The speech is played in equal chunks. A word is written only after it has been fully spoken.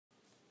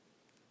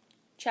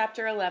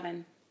Chapter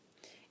 11.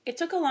 It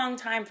took a long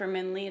time for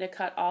Min Li to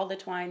cut all the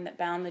twine that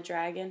bound the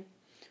dragon.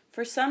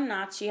 For some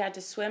knots she had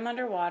to swim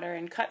underwater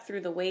and cut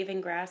through the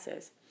waving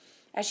grasses.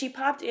 As she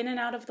popped in and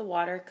out of the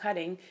water,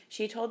 cutting,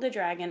 she told the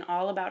dragon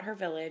all about her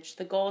village,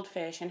 the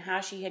goldfish, and how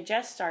she had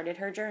just started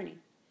her journey.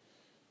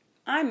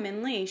 "I'm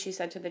Min Li," she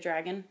said to the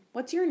dragon.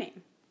 "What's your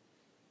name?"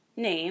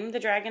 "Name?" the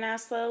dragon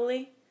asked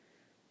slowly.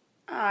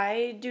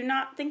 "I do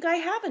not think I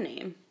have a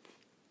name."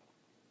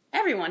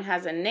 "Everyone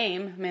has a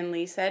name," Min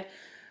Li said.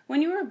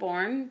 "When you were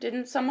born,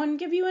 didn't someone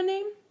give you a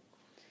name?"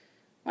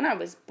 "When I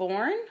was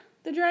born?"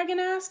 the dragon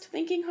asked,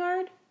 thinking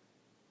hard.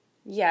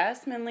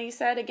 "Yes," Min Li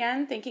said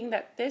again, thinking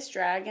that this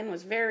dragon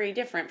was very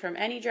different from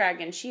any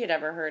dragon she had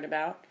ever heard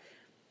about.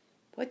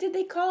 "What did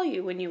they call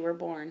you when you were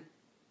born?"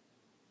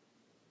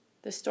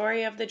 The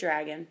story of the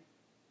dragon.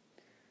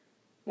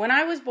 "When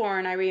I was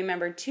born, I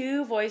remembered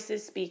two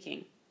voices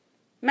speaking.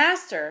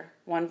 'Master,'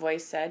 one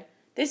voice said,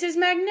 'this is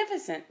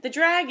magnificent. The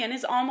dragon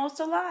is almost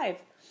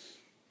alive.'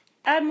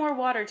 'Add more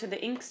water to the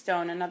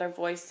inkstone,' another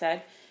voice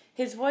said.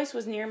 His voice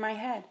was near my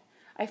head.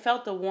 I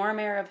felt the warm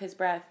air of his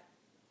breath.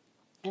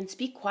 'And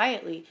speak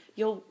quietly.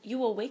 You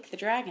will wake the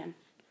dragon.'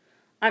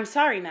 'I'm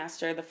sorry,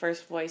 master,' the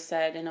first voice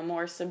said in a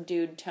more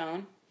subdued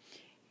tone.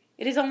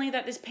 'It is only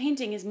that this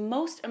painting is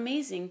most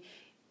amazing,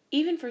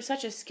 even for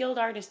such a skilled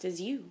artist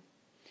as you.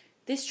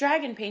 This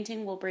dragon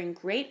painting will bring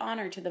great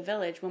honor to the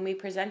village when we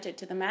present it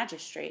to the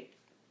magistrate.'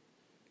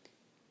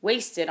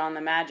 'Waste it on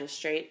the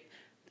magistrate,'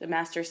 the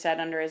master said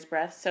under his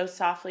breath, so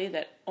softly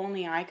that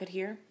only I could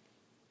hear.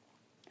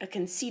 'A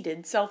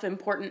conceited,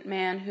 self-important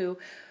man who,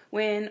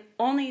 when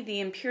only the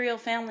imperial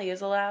family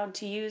is allowed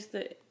to use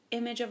the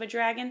image of a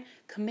dragon,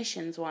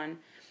 commissions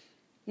one.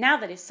 Now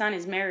that his son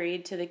is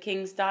married to the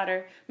king's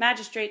daughter,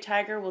 Magistrate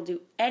Tiger will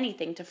do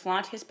anything to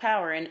flaunt his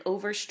power and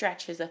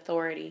overstretch his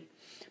authority.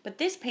 But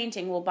this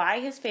painting will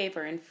buy his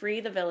favor and free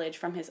the village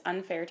from his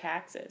unfair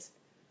taxes.'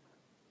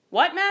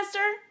 'What,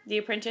 master?' the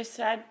apprentice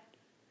said.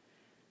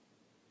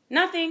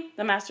 'Nothing,'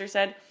 the master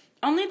said,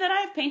 'only that I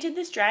have painted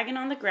this dragon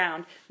on the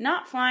ground,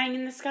 not flying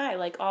in the sky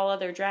like all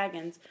other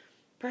dragons.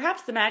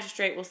 Perhaps the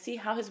magistrate will see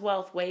how his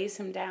wealth weighs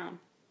him down.'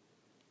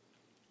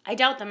 'I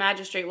doubt the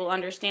magistrate will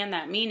understand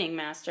that meaning,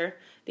 master,'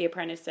 the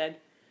apprentice said.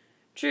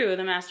 'True,'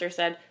 the master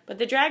said, 'but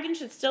the dragon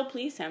should still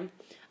please him.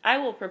 I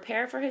will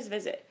prepare for his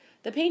visit.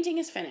 The painting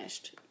is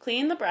finished.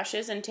 Clean the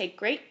brushes and take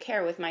great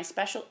care with my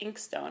special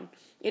inkstone.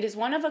 It is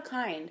one of a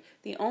kind,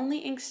 the only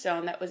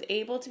inkstone that was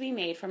able to be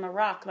made from a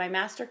rock my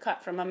master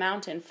cut from a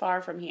mountain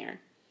far from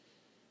here.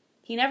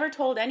 He never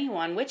told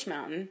anyone which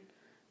mountain,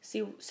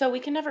 so we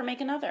can never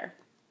make another.'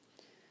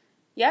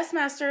 'Yes,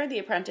 master,' the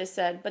apprentice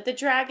said, 'but the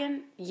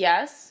dragon—'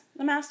 'Yes,'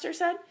 the master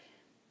said.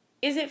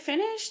 'Is it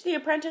finished?' the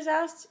apprentice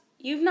asked.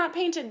 'You've not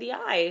painted the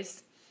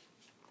eyes.'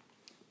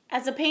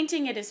 'As a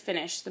painting it is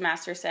finished,' the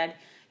master said.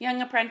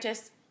 'Young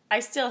apprentice, I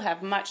still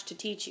have much to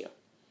teach you.'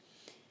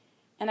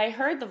 And I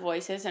heard the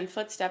voices and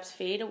footsteps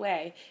fade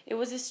away. It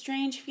was a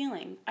strange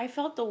feeling. I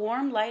felt the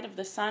warm light of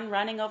the sun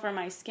running over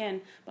my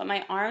skin, but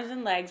my arms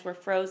and legs were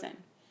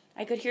frozen.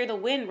 I could hear the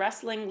wind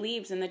rustling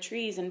leaves in the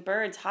trees and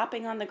birds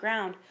hopping on the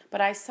ground,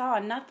 but I saw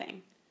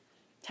nothing.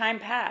 Time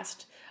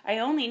passed. I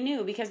only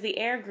knew because the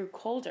air grew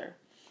colder.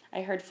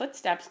 I heard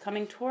footsteps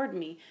coming toward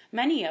me,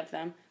 many of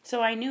them,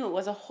 so I knew it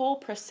was a whole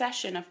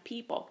procession of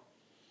people.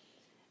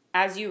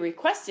 'As you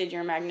requested,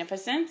 your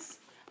magnificence,'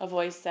 a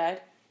voice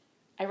said.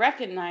 I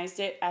recognized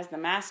it as the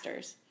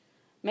master's.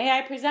 'May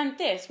I present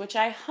this, which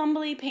I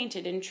humbly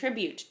painted in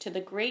tribute to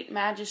the great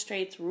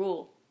magistrate's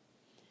rule?'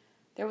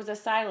 There was a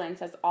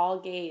silence as all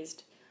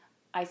gazed,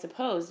 I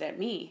supposed, at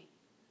me.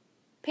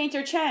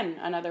 'Painter Chen,'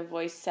 another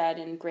voice said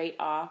in great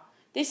awe,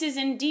 'this is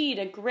indeed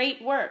a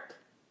great work.'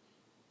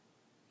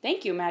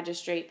 'Thank you,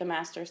 magistrate,' the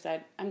master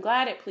said. 'I'm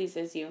glad it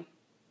pleases you.'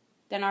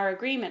 'Then our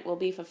agreement will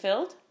be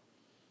fulfilled?'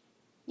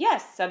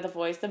 'Yes,' said the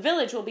voice, 'the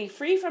village will be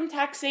free from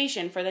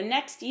taxation for the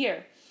next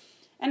year,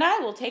 and I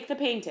will take the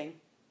painting.'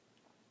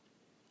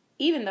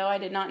 Even though I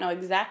did not know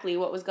exactly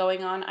what was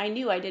going on, I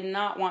knew I did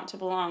not want to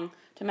belong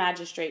to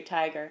Magistrate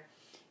Tiger.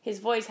 His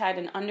voice had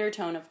an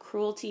undertone of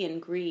cruelty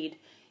and greed,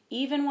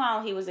 even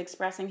while he was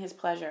expressing his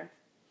pleasure.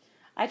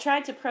 I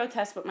tried to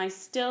protest, but my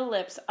still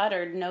lips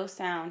uttered no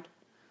sound.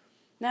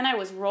 Then I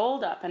was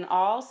rolled up, and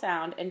all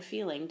sound and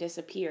feeling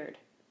disappeared.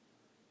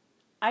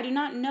 I do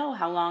not know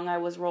how long I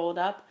was rolled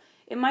up.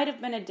 It might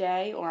have been a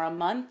day, or a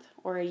month,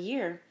 or a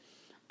year.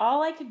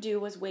 All I could do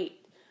was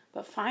wait,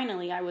 but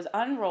finally I was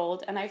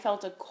unrolled, and I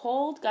felt a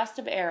cold gust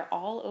of air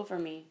all over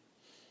me.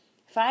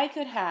 If I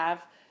could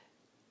have,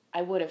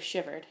 I would have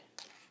shivered.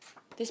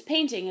 'This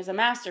painting is a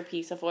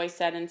masterpiece,' a voice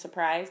said in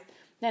surprise.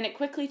 Then it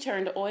quickly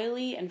turned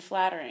oily and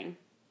flattering.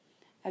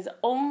 'As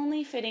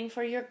only fitting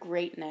for your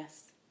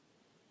greatness.'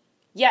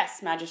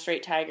 'Yes,'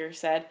 Magistrate Tiger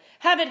said.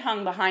 'Have it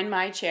hung behind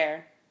my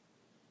chair.'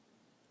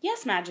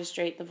 'Yes,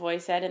 magistrate,' the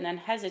voice said, and then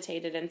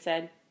hesitated and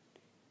said,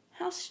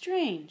 'How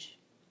strange.'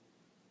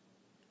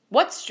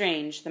 'What's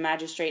strange?' the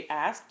magistrate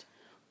asked.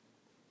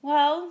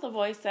 'Well,' the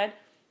voice said,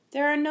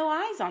 'there are no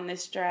eyes on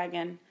this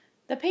dragon.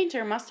 The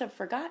painter must have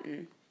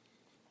forgotten.'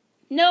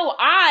 'No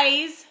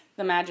eyes!'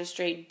 the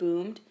magistrate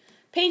boomed.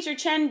 Painter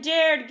Chen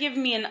dared give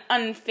me an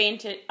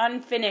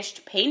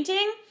unfinished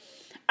painting?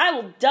 I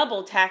will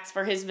double tax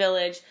for his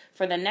village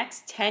for the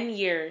next 10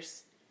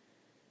 years.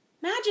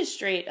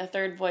 Magistrate, a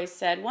third voice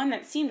said, one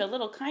that seemed a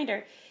little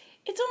kinder,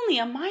 it's only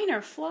a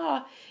minor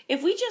flaw.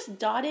 If we just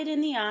dotted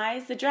in the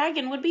eyes, the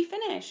dragon would be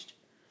finished.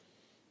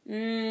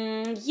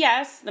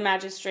 Yes, the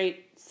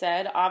magistrate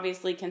said,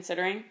 obviously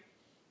considering.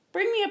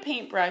 Bring me a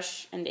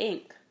paintbrush and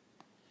ink.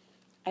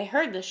 I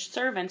heard the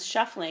servants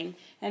shuffling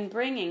and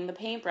bringing the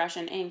paintbrush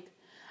and ink.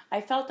 I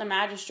felt the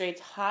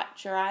magistrate's hot,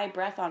 dry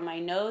breath on my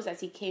nose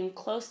as he came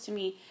close to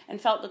me and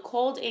felt the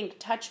cold ink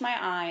touch my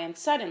eye, and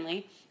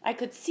suddenly I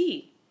could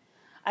see.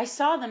 I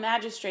saw the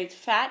magistrate's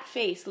fat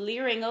face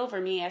leering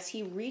over me as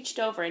he reached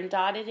over and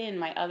dotted in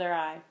my other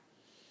eye.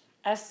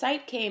 As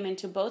sight came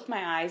into both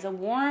my eyes, a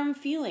warm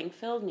feeling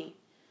filled me,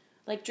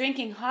 like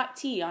drinking hot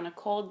tea on a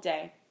cold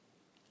day.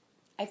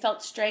 I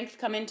felt strength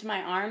come into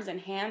my arms and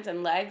hands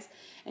and legs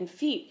and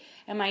feet,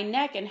 and my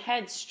neck and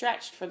head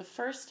stretched for the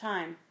first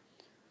time.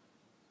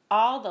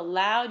 All the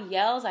loud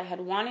yells I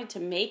had wanted to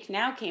make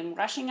now came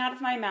rushing out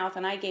of my mouth,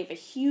 and I gave a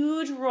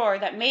huge roar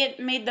that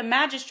made the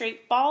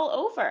magistrate fall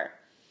over.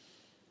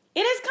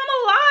 It has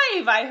come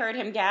alive, I heard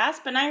him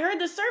gasp, and I heard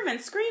the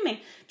servants screaming,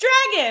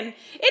 Dragon!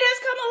 It has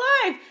come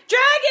alive!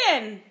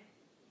 Dragon!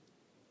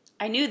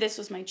 I knew this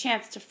was my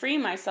chance to free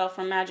myself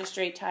from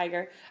Magistrate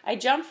Tiger. I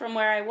jumped from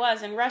where I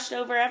was and rushed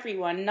over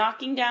everyone,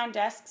 knocking down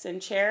desks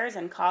and chairs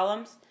and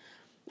columns.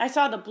 I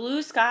saw the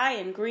blue sky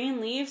and green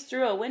leaves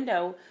through a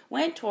window,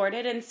 went toward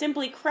it, and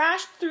simply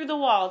crashed through the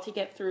wall to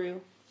get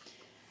through.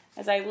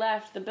 As I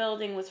left, the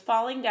building was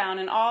falling down,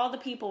 and all the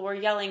people were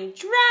yelling,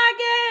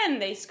 Dragon!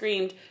 They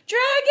screamed,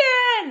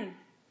 Dragon!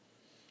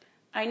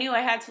 I knew I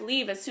had to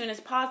leave as soon as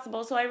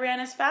possible, so I ran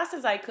as fast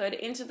as I could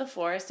into the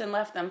forest and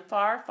left them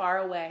far, far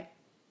away.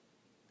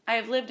 I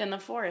have lived in the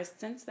forest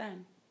since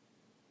then.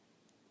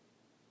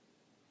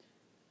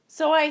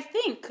 So I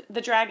think,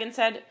 the dragon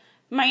said,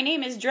 my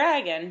name is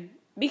Dragon,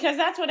 because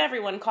that's what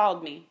everyone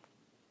called me.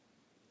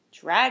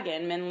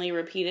 Dragon, Minli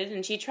repeated,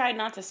 and she tried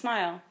not to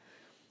smile.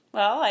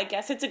 Well, I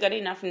guess it's a good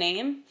enough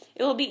name.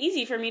 It will be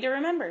easy for me to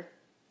remember.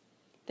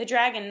 The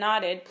dragon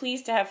nodded,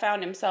 pleased to have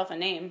found himself a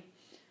name.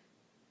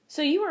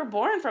 So you were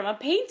born from a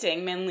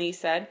painting, Minli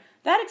said.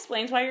 That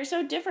explains why you're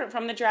so different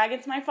from the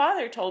dragons my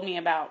father told me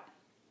about.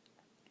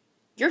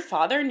 Your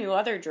father knew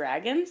other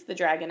dragons? The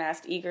dragon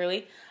asked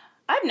eagerly.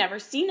 I've never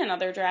seen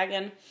another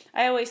dragon.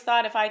 I always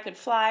thought if I could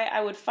fly,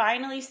 I would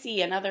finally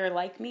see another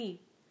like me.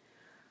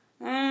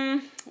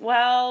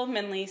 Well,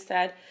 Minli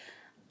said,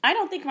 I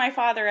don't think my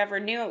father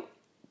ever knew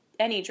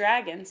any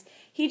dragons.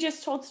 He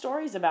just told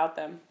stories about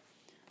them.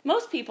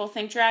 Most people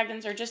think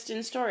dragons are just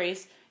in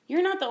stories. You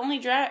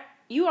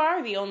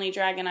are the only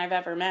dragon I've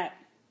ever met.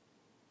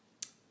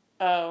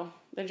 Oh,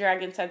 the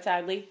dragon said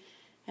sadly,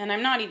 and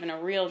I'm not even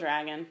a real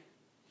dragon.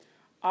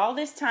 All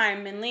this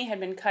time, Minli had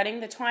been cutting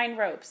the twine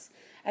ropes.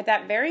 At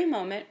that very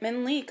moment,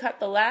 Minli cut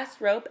the last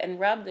rope and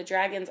rubbed the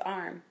dragon's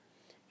arm.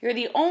 You're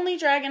the only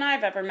dragon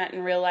I've ever met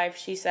in real life,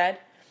 she said,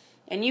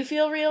 and you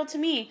feel real to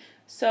me,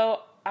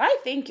 so I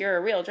think you're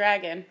a real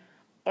dragon,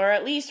 or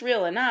at least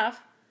real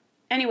enough.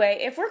 Anyway,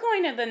 if we're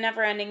going to the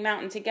never-ending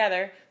mountain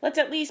together, let's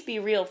at least be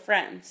real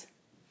friends.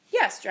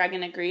 Yes,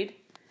 Dragon agreed,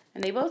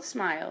 and they both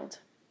smiled.